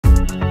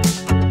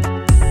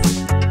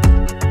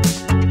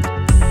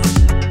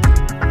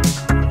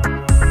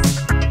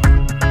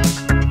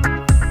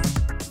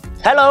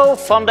Hello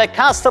from the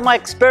Customer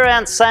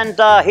Experience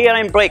Center here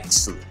in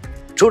Brixen.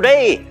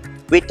 Today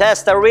we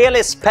test a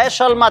really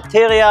special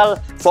material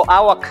for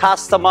our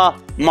customer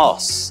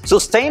Moss.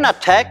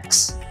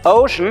 SustainaTex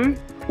Ocean,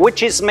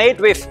 which is made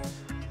with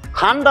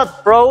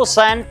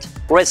 100%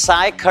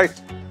 recycled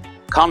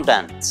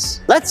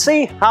contents. Let's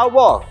see how it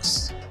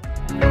works.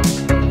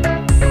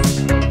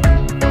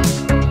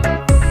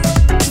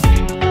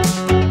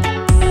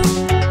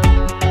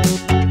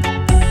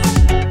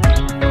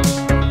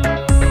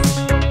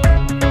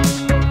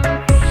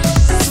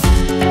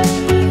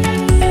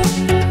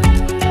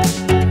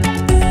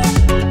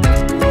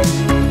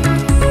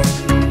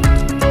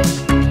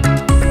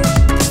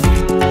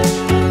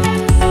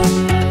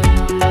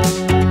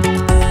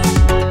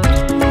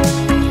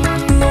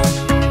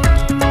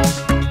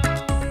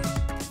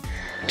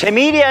 The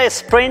media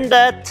is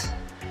printed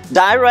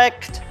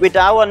direct with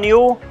our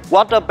new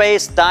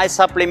water-based dye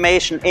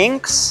sublimation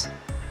inks.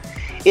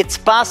 It's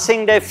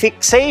passing the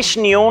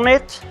fixation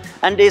unit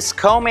and is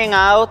coming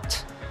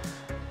out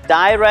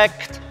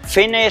direct,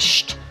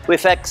 finished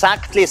with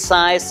exactly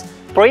size,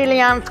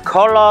 brilliant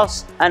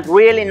colors and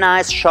really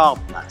nice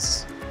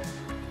sharpness.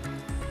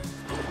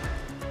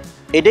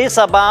 It is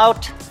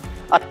about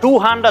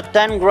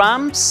 210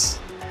 grams,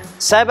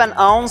 7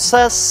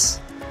 ounces,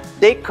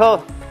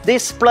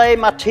 display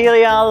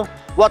material,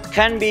 what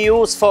can be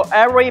used for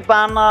every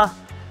banner,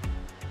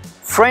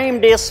 frame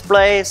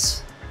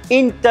displays,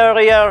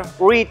 interior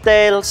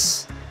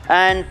retails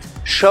and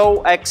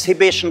show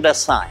exhibition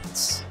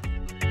designs.